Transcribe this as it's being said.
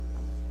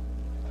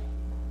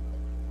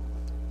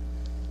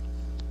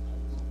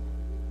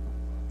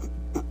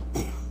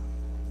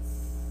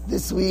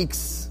This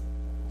week's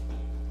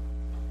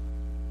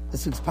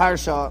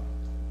parsha,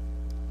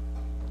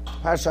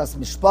 Parshas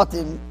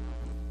Mishpatim,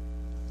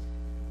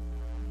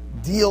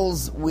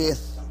 deals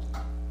with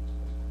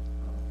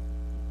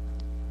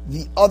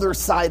the other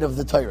side of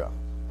the Torah.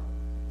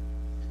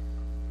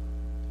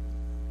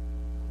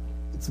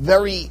 It's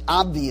very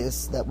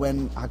obvious that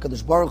when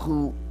HaKadosh Baruch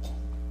Hu,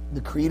 the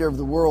creator of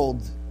the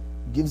world,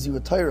 gives you a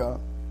Torah,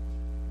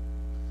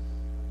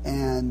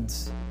 and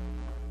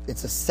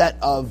it's a set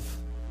of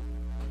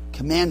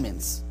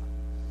commandments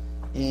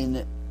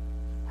in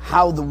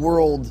how the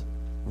world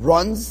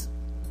runs,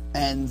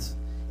 and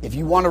if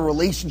you want a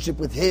relationship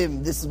with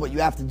Him, this is what you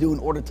have to do in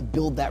order to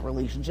build that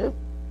relationship.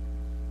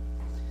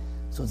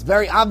 So it's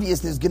very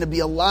obvious there's going to be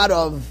a lot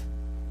of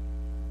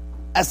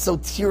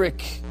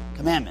esoteric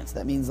commandments.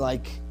 That means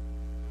like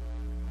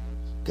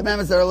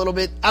commandments that are a little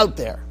bit out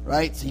there,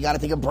 right? So you got to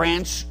take a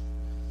branch,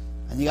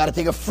 and you got to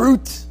take a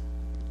fruit,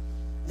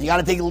 and you got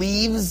to take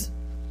leaves,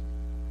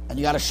 and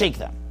you got to shake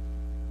them.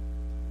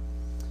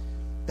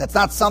 That's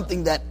not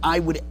something that I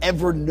would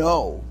ever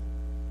know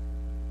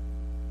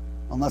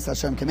unless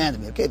Hashem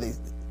commanded me. Okay,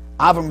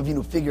 Avram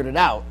Avinu figured it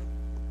out,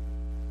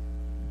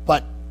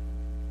 but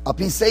a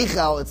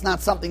piseichel, it's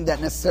not something that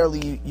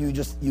necessarily you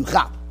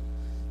chop.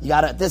 You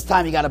got to, at this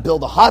time, you got to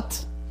build a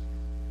hut,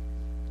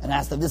 and it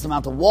has to have this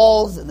amount of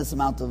walls and this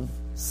amount of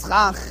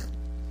schach.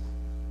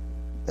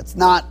 That's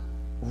not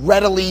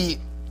readily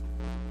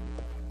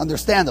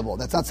understandable.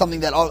 That's not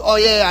something that, oh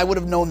yeah, I would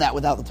have known that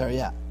without the Torah.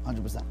 Yeah,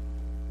 100%.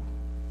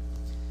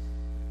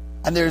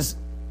 And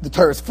the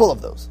Torah is full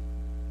of those.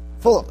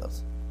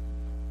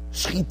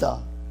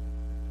 Shechita,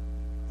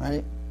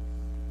 right?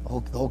 The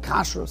whole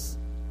kashrus.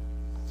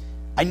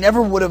 I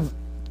never would have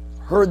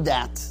heard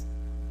that.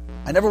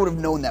 I never would have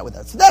known that with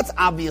that. So that's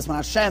obvious when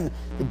Hashem,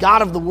 the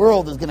God of the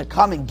world, is going to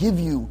come and give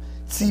you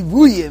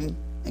tzivuyim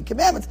and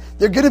commandments.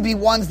 They're going to be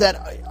ones that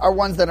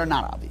are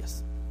not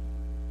obvious.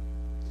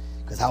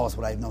 Because how else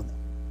would I have known them?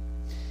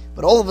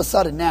 But all of a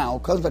sudden now,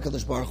 comes back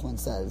HaKadosh Baruch Hu and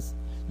says,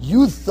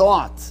 you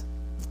thought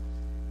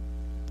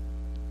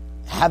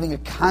having a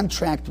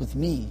contract with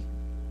me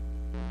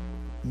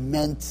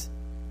meant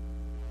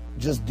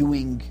just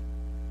doing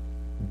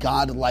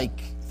God-like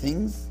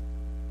things?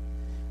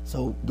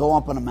 So go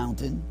up on a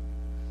mountain,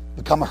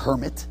 become a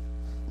hermit,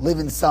 live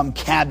in some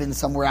cabin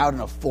somewhere out in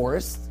a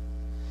forest,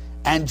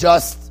 and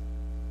just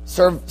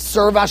serve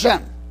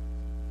Hashem.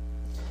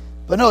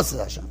 But no, says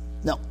Hashem.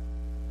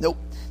 Nope.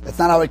 That's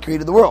not how I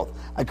created the world.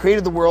 I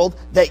created the world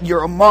that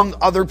you're among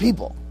other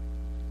people.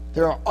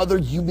 There are other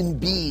human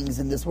beings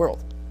in this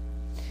world.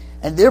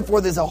 And therefore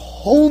there's a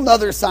whole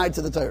nother side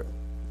to the Torah.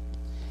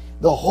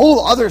 The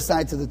whole other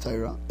side to the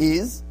Torah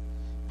is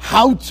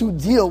how to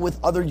deal with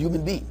other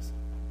human beings.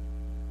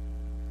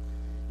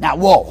 Now,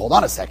 whoa, hold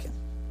on a second.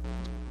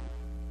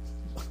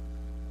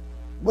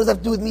 What does that have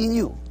to do with me and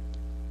you?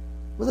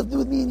 What does that have to do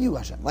with me and you,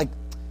 Hashem? Like,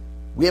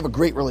 we have a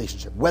great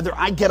relationship. Whether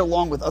I get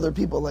along with other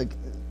people,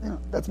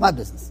 that's my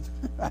business.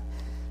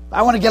 If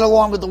I want to get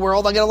along with the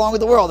world, I'll get along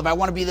with the world. If I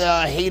want to be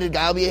the hated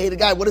guy, I'll be a hated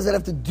guy. What does that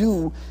have to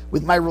do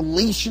with my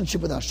relationship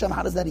with Hashem?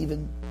 How does that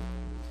even...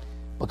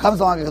 What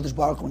comes along with HaKadosh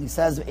Baruch Hu when he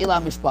says, Elah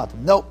Mishpatim?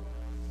 No.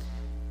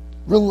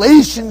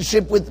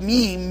 Relationship with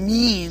me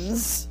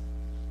means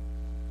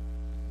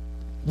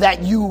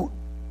that you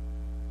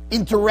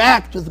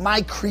interact with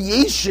my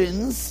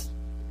creations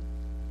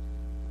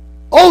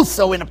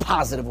also in a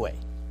positive way.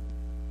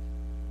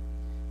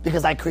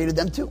 Because I created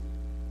them too.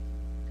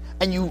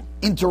 And you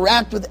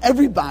interact with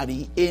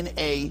everybody in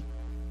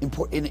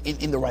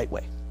the right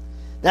way.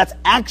 That's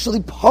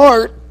actually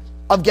part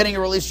of getting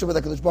a relationship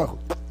with HaKadosh Baruch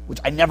Hu, which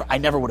I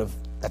never would have.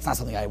 That's not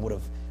something I would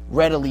have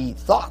readily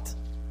thought.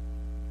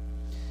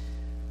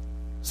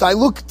 So I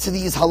look to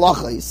these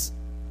halachas,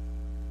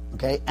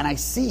 okay, and I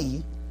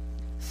see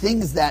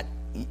things that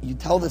you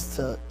tell this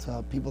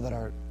to people that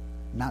are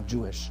not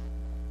Jewish,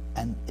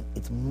 and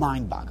it's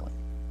mind-boggling.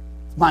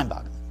 It's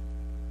mind-boggling.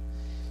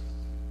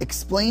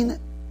 Explain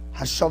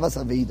Hashavas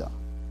Aveda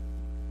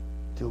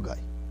to a guy.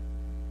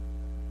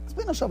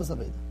 Explain Hashavas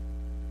Aveda.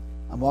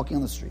 I'm walking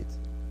on the street.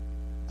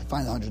 I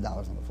find $100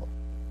 on the floor.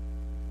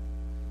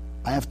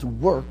 I have to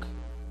work,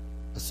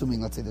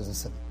 assuming, let's say there's a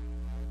sin.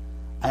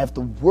 I have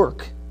to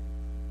work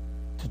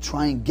to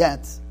try and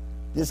get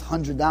this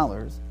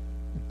 $100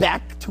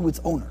 back to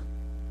its owner.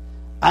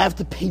 I have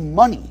to pay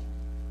money,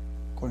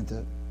 according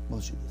to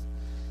most Jews,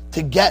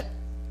 to get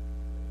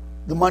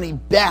the money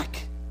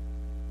back.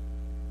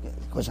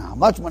 Question how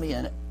much money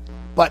in it,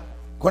 but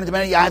according to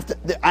many, I have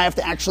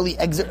to actually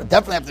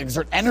definitely have to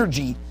exert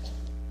energy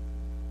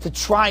to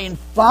try and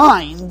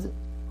find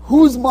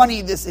whose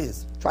money this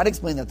is. Try to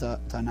explain that to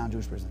a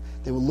non-Jewish person.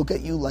 They will look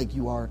at you like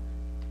you are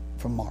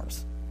from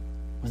Mars.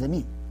 What does that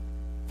mean?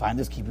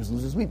 Finders, keepers,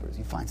 losers, weepers.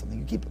 You find something,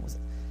 you keep it.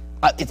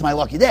 It's my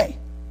lucky day.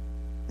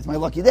 It's my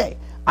lucky day.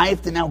 I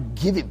have to now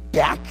give it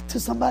back to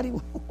somebody?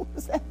 What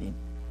does that mean?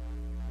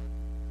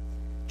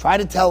 Try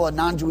to tell a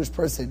non-Jewish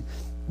person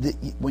that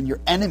when your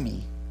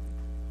enemy,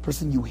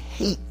 person you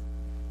hate,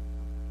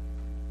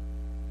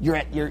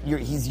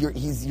 he's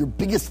your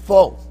biggest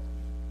foe.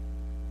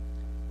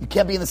 You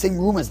can't be in the same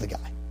room as the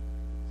guy.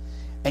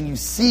 And you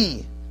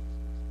see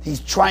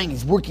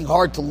he's working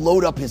hard to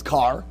load up his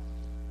car.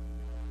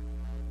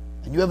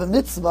 And you have a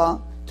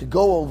mitzvah to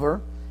go over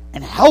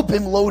and help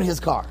him load his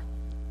car.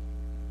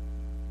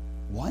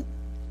 What?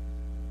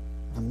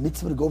 A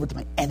mitzvah to go over to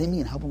my enemy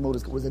and help him load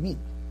his car? What does that mean?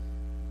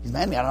 He's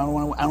my enemy. I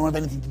don't have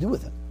anything to do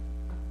with him.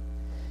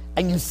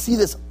 And you see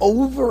this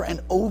over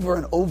and over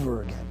and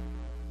over again.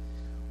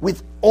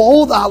 With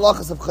all the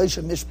halachas of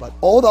choshen mishpat,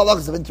 all the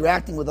halachas of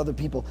interacting with other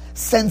people,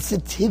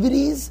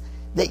 sensitivities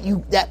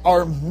that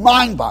are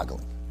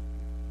mind-boggling.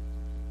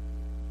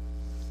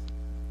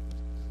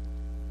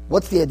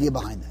 What's the idea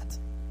behind that?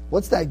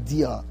 What's the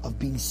idea of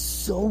being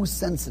so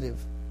sensitive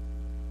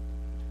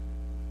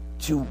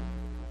to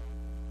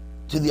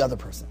the other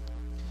person?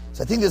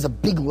 So I think there's a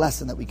big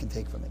lesson that we can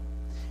take from it.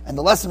 And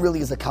the lesson really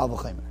is a kal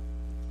v'chomer,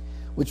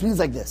 which means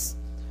like this.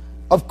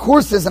 Of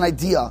course there's an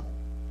idea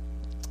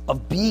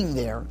of being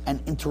there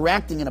and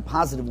interacting in a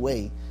positive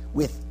way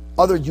with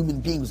other human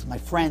beings, with my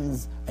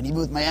friends, and even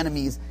with my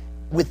enemies,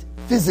 with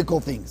physical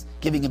things,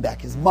 giving him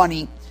back his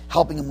money,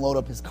 helping him load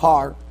up his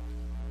car.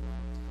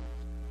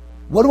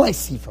 What do I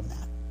see from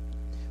that?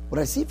 What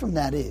I see from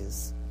that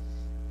is,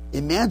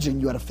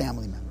 imagine you had a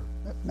family member.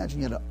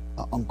 Imagine you had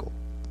an uncle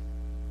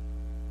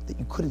that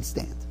you couldn't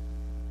stand.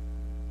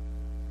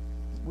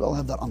 We all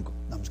have that uncle.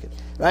 No, I'm just kidding.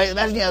 Right?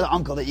 Imagine you had an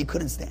uncle that you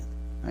couldn't stand.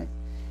 Right?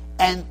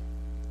 And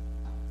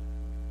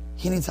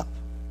he needs help.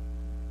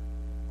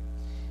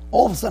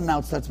 All of a sudden now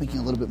it starts making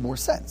a little bit more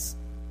sense.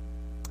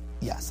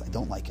 Yes, I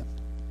don't like him.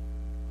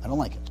 I don't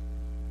like him.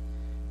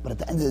 But at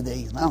the end of the day,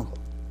 he's my uncle.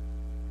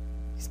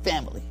 He's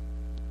family.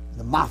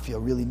 The mafia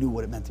really knew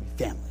what it meant to be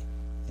family.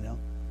 You know?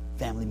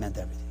 Family meant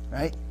everything,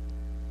 right?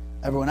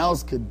 Everyone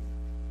else could,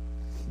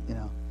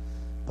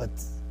 but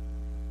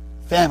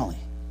family.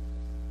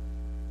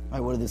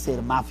 Right? What do they say?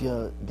 The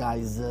mafia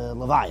guy's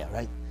Levaya,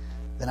 right?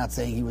 They're not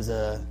saying he was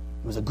a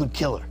good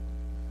killer.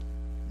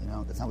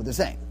 That's not what they're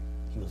saying.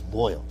 He was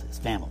loyal to his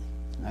family,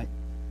 right?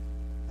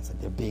 That's like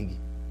their big.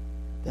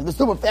 They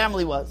understood what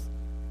family was.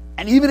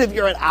 And even if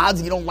you're at odds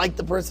and you don't like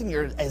the person,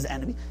 you're his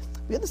enemy.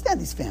 We understand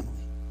he's family.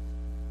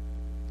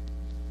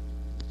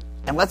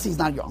 And let's say he's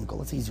not your uncle.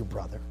 Let's say he's your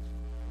brother.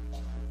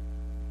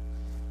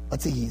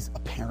 Let's say he's a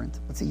parent.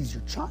 Let's say he's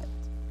your child.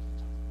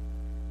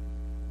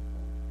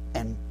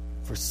 And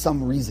for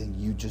some reason,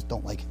 you just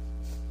don't like him.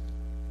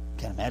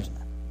 Can't imagine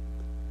that.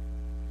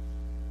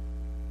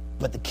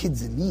 But the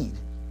kid's in need.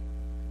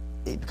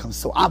 It becomes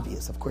so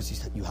obvious. Of course,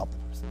 you help the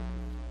person.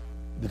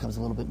 It becomes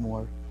a little bit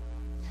more.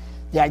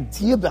 The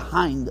idea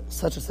behind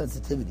such a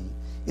sensitivity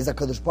is that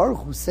HaKadosh Baruch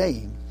Hu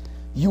saying,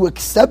 you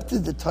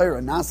accepted the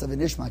Torah, Nasav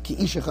and Ishma, ki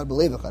ish echad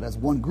b'lev echad, as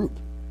one group.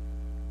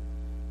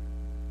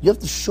 You have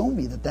to show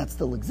me that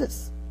still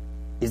exists.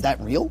 Is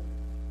that real?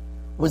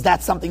 Was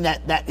that something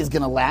that is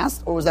going to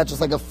last? Or was that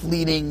just like a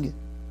fleeting,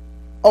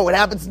 it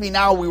happens to me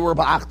now, we were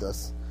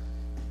ba'achdas.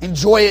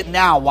 Enjoy it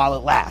now while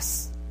it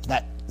lasts.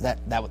 That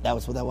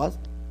was what that was?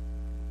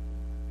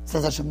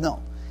 Says Hashem,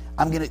 no.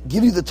 I'm going to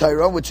give you the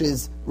Torah, which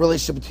is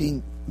relationship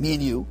between me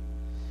and you,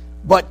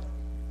 but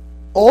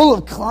all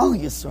of Klal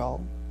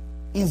Yisrael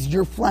is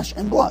your flesh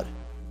and blood,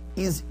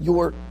 is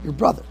your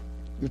brother,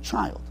 your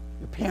child,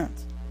 your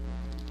parent,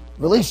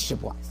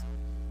 relationship-wise.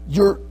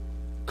 Your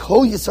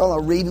Kol Yisrael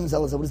Ohr Reuven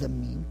Zelazah. What does that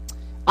mean?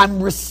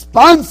 I'm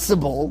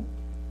responsible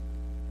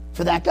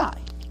for that guy.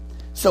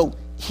 So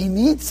he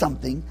needs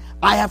something.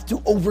 I have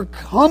to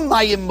overcome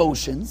my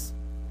emotions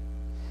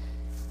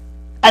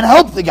and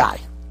help the guy.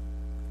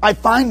 I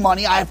find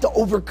money. I have to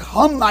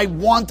overcome my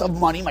want of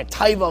money, my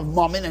taiva of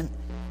mammon, and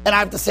I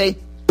have to say,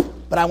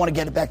 but I want to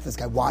get it back to this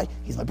guy. Why?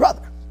 He's my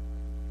brother.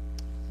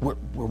 We're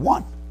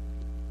one.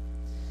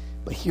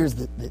 But here's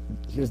the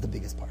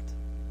biggest part.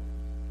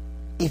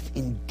 If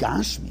in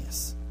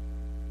Gashmias,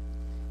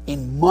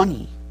 in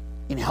money,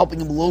 in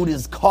helping him load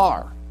his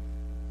car,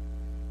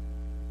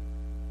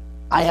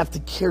 I have to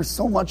care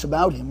so much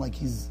about him like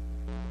he's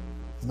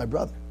my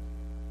brother,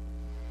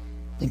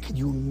 then could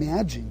you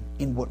imagine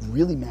in what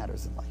really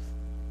matters in life,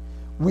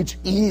 which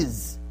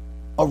is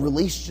a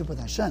relationship with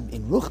Hashem,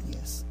 in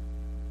Ruchnias?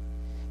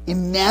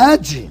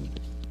 Imagine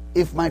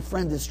if my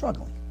friend is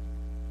struggling.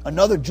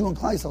 Another Jew in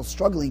Klal Yisrael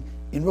struggling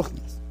in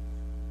Ruchnias.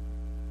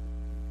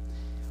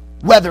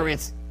 Whether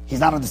it's he's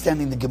not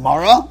understanding the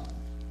Gemara,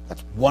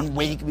 that's one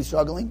way he could be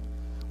struggling.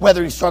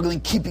 Whether he's struggling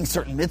keeping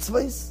certain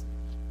mitzvahs.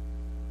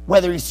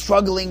 Whether he's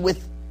struggling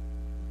with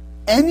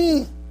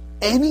anything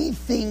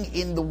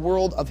in the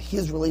world of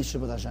his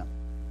relationship with Hashem.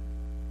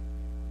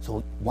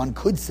 So one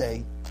could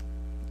say,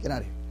 get out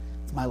of here.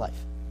 It's my life.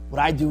 What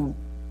I do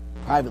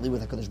privately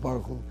with HaKadosh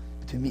Baruch Hu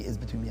between me and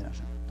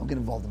Hashem. Don't get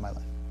involved in my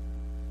life.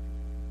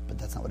 But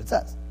that's not what it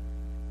says.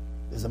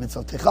 There's a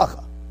mitzvah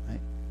techacha, right?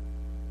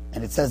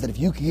 And it says that if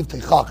you can give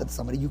techacha to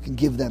somebody, you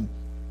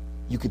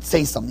could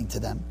say something to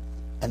them,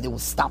 and they will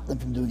stop them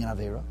from doing an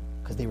avera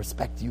because they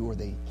respect you,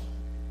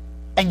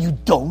 and you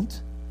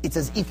don't. It's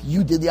as if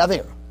you did the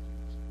avera.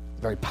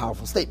 Very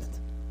powerful statement.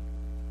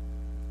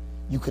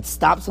 You could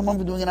stop someone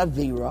from doing an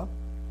avera,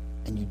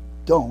 and you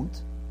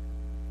don't.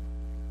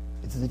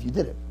 It's as if you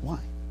did it. Why?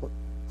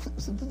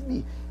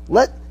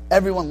 Let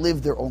everyone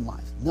live their own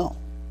lives. No.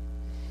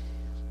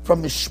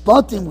 From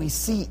Mishpatim, we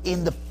see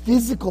in the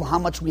physical how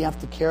much we have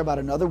to care about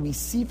another. We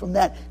see from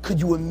that, could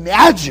you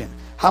imagine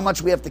how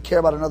much we have to care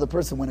about another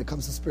person when it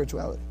comes to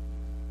spirituality?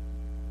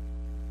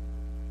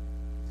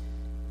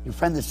 Your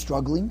friend is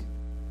struggling.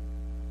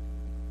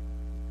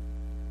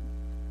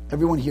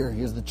 Everyone here,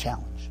 here's the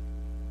challenge.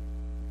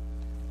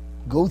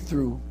 Go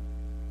through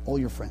all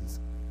your friends.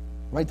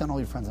 Write down all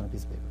your friends on a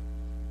piece of paper.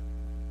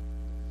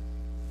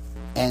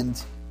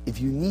 And if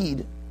you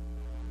need,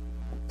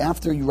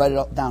 after you write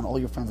it down, all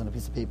your friends on a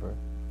piece of paper,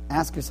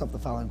 ask yourself the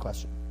following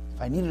question.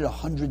 If I needed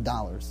 $100,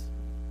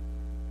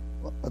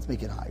 well, let's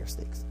make it higher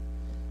stakes.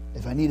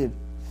 If I needed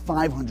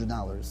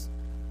 $500,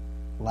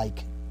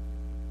 like,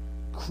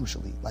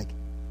 crucially, like,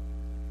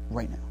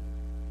 right now,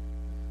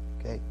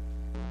 okay?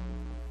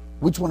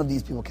 Which one of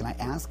these people can I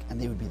ask and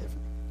they would be there for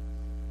me?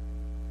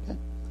 Okay?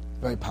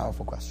 Very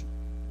powerful question.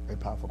 Very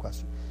powerful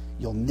question.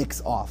 You'll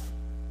nix off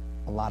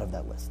a lot of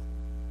that list.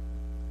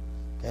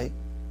 Okay?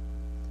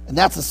 And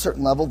that's a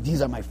certain level.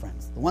 These are my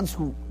friends. The ones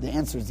who the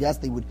answer is yes,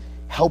 they would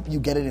help you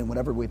get it in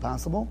whatever way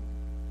possible.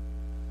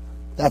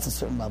 That's a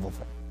certain level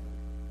for you.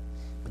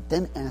 But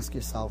then ask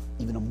yourself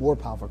even a more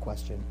powerful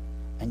question,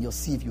 and you'll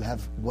see if you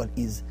have what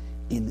is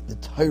in the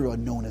Torah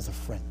known as a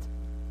friend,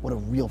 what a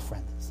real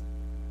friend is.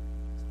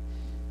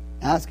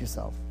 Ask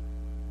yourself,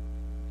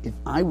 if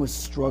I was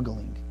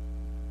struggling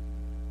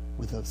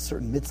with a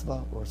certain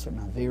mitzvah or a certain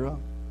avera,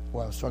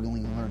 or I was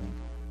struggling in learning,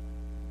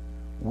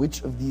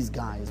 which of these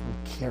guys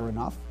would care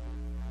enough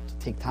to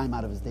take time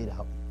out of his day to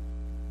help me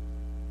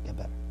get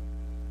better?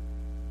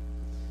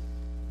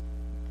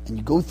 And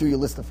you go through your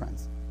list of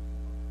friends,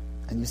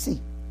 and you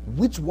see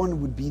which one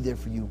would be there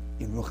for you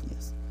in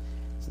Ruchnias.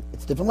 So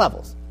it's different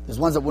levels. There's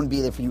ones that wouldn't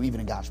be there for you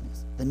even in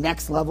Gashmias. The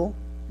next level,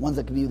 ones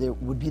that could be there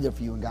would be there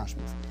for you in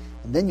Gashmias.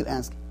 And then you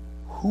ask,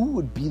 who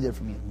would be there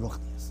for me in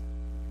Ruchnias?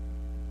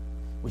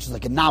 Which is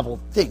like a novel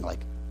thing,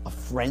 like a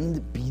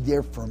friend be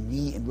there for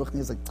me in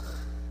Ruchnias. Like,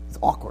 it's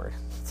awkward.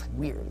 It's like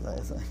weird.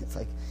 It's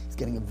like he's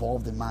getting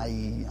involved in my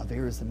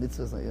averas and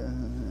mitzvahs. Like,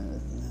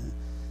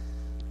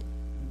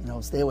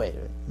 stay away.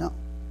 No,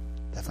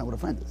 that's not what a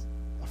friend is.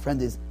 A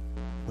friend is,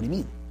 what do you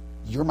mean?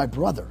 You're my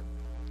brother.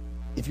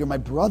 If you're my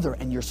brother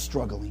and you're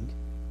struggling,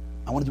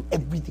 I want to do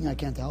everything I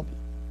can to help you.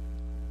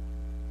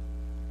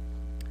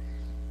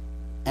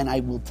 And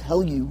I will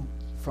tell you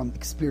from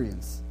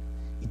experience,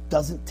 it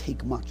doesn't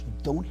take much. You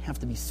don't have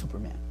to be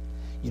Superman.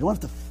 You don't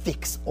have to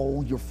fix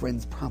all your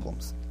friends'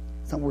 problems.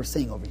 That's not what we're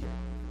saying over here.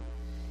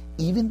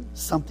 Even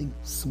something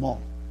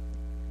small.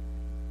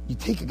 You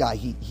take a guy,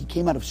 he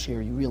came out of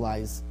Shiur, you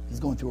realize he's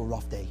going through a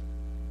rough day.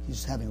 He's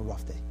just having a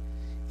rough day.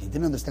 He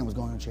didn't understand what's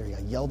going on in Shiur. He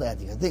got yelled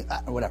at,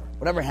 or whatever.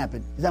 Whatever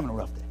happened, he's having a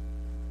rough day.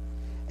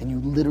 And you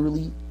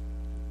literally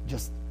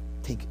just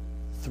take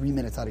 3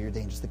 minutes out of your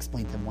day and just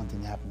explain to him one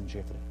thing that happened in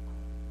Shiur today.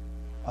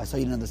 I saw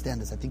you didn't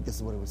understand this. I think this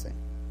is what it was saying.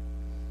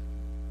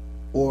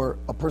 Or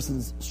a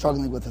person's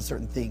struggling with a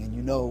certain thing, and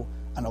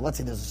let's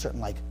say there's a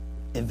certain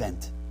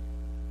event.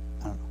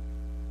 I don't know.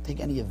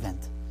 Take any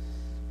event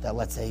that,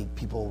 let's say,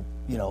 people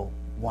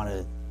want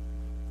to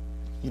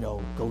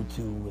go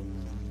to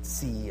and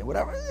see, or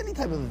whatever, any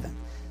type of event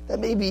that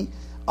maybe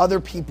other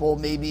people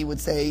maybe would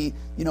say,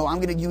 I'm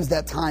going to use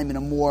that time in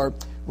a more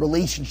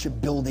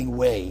relationship building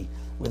way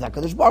with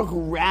HaKadosh Baruch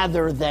Hu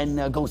rather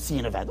than go see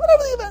an event,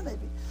 whatever the event may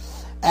be.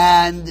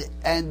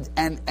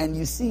 And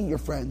you see your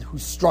friend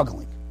who's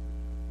struggling.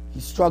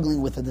 He's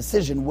struggling with a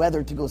decision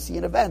whether to go see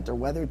an event or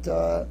whether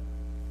to.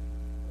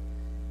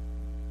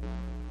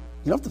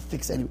 You don't have to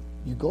fix any.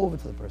 You go over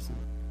to the person.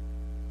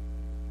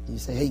 And you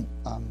say, "Hey,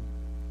 I'm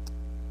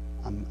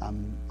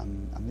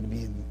going to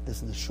be in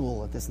the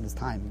shul at this and this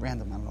time,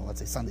 random. I don't know. Let's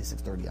say Sunday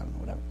 6:30. I don't know,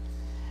 whatever."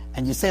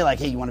 And you say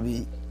 "Hey, you want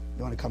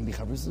to come be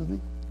chavrusis with me?"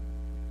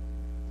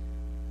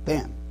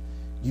 Bam!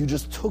 You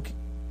just took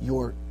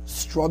your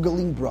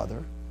struggling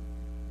brother,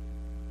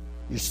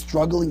 your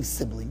struggling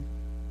sibling,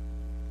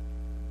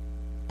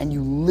 and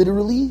you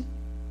literally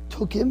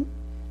took him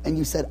and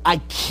you said, I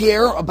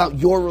care about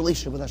your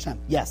relationship with Hashem.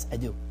 Yes, I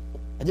do.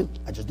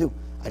 I just do.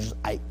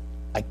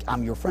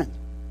 I'm your friend.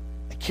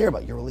 I care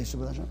about your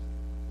relationship with Hashem.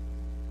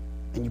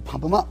 And you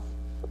pump him up.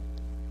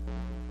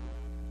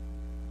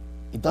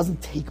 It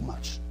doesn't take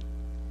much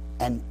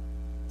and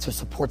to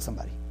support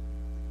somebody.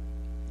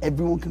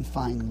 Everyone can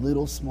find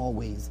little small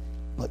ways,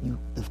 but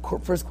the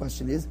first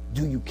question is,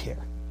 do you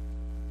care?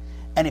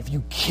 And if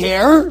you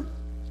care,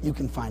 you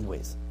can find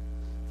ways.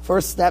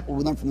 First step, what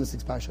we learn from this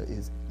sixth parsha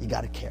is you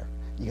got to care.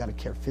 You got to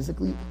care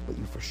physically, but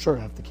you for sure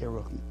have to care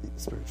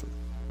spiritually.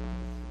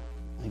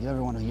 I give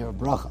everyone to hear a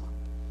bracha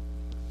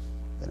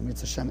that in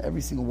Mitzvah Hashem,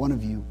 every single one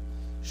of you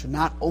should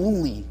not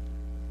only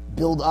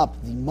build up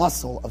the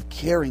muscle of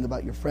caring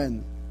about your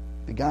friend,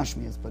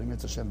 Begashmias, but in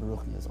Mitzvah Hashem,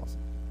 Beruchnias also.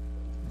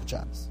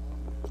 Shabbos.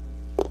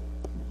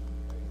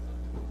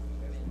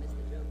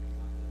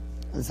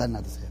 I decided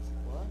not to say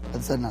it. I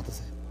decided not to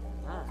say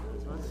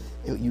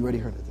it. You already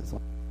heard it.